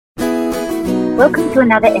Welcome to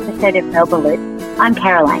another episode of Melba Loop. I'm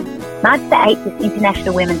Caroline. March the 8th is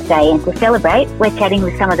International Women's Day, and to celebrate, we're chatting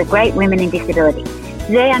with some of the great women in disability.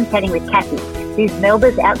 Today I'm chatting with Kathy, who's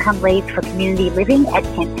Melba's outcome lead for community living at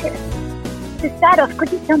Kenthurst. To start off,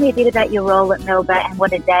 could you tell me a bit about your role at Melba and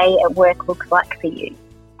what a day at work looks like for you?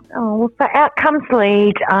 Oh, well, Outcomes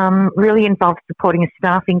Lead really involves supporting a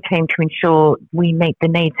staffing team to ensure we meet the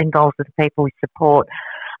needs and goals of the people we support.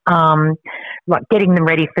 Like getting them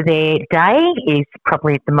ready for their day is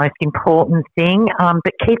probably the most important thing,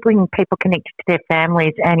 but keeping people connected to their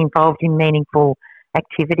families and involved in meaningful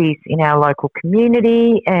activities in our local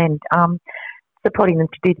community and supporting them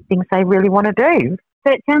to do the things they really want to do.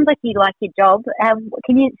 So it sounds like you like your job.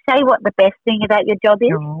 Can you say what the best thing about your job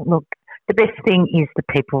is? Oh, look, the best thing is the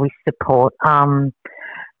people we support.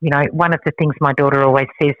 You know, one of the things my daughter always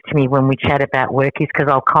says to me when we chat about work is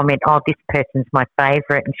because I'll comment, oh, this person's my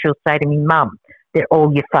favourite, and she'll say to me, Mum, they're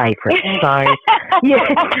all your favourites. So, yeah,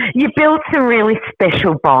 you build some really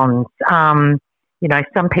special bonds. You know,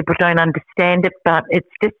 some people don't understand it, but it's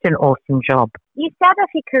just an awesome job. You started off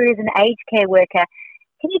your career as an aged care worker.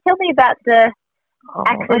 Can you tell me about the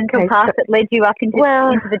accidental path that led you up into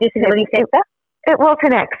the disability sector? It was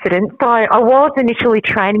an accident. So I was initially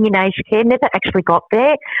training in aged care, never actually got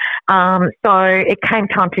there. So it came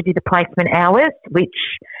time to do the placement hours, which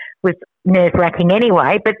was nerve-wracking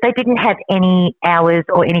anyway, but they didn't have any hours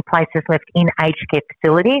or any places left in aged care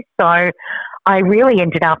facilities. So I really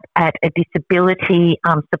ended up at a disability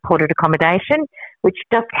supported accommodation, which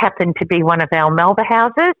just happened to be one of our Melba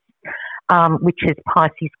houses, which is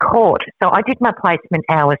Pisces Court. So I did my placement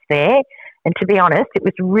hours there. And to be honest, it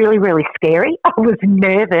was really, really scary. I was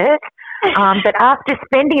nervous. But after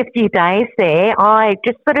spending a few days there, I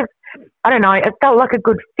just sort of, I don't know, it felt like a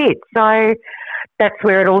good fit. So that's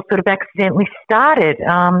where it all sort of accidentally started.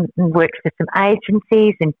 Worked for some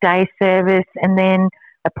agencies and day service and then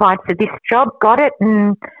applied for this job, got it,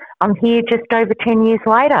 and I'm here just over 10 years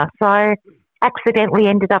later. So accidentally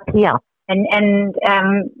ended up here. And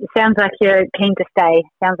sounds like you're keen to stay.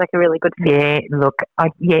 Sounds like a really good fit. Yeah, look,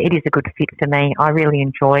 it is a good fit for me. I really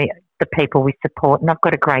enjoy the people we support, and I've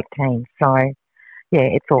got a great team. So, yeah,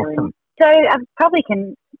 it's awesome. So I probably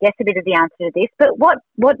can guess a bit of the answer to this, but what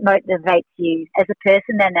motivates you as a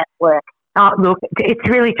person and at work? Oh, look, it's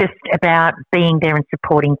really just about being there and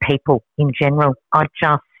supporting people in general.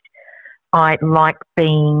 I like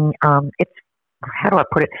being, how do I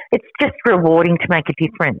put it? It's just rewarding to make a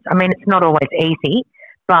difference. I mean, it's not always easy,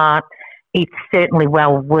 but it's certainly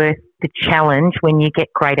well worth the challenge when you get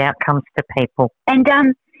great outcomes for people. And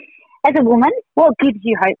as a woman, what gives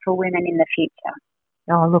you hope for women in the future?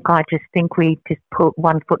 Oh, look, I just think we just put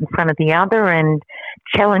one foot in front of the other and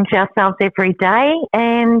challenge ourselves every day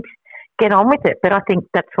and get on with it. But I think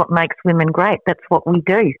that's what makes women great. That's what we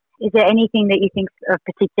do. Is there anything that you think is a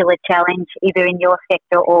particular challenge, either in your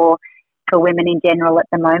sector or for women in general at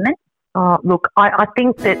the moment? Oh, look, I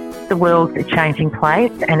think that the world's a changing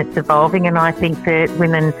place and it's evolving, and I think that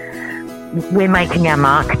women, we're making our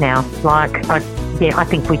mark now. I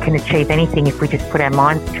think we can achieve anything if we just put our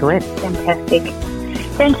minds to it. Fantastic.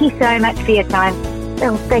 Thank you so much for your time.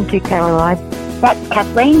 Well, thank you, Caroline. That's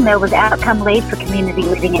Kathleen, Melba's outcome lead for community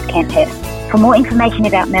living at Kenthurst. For more information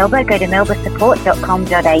about Melba, go to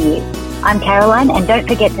melbasupport.com.au. I'm Caroline, and don't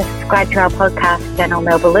forget to subscribe to our podcast channel,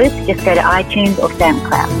 Melba Loop. Just go to iTunes or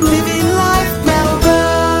SoundCloud.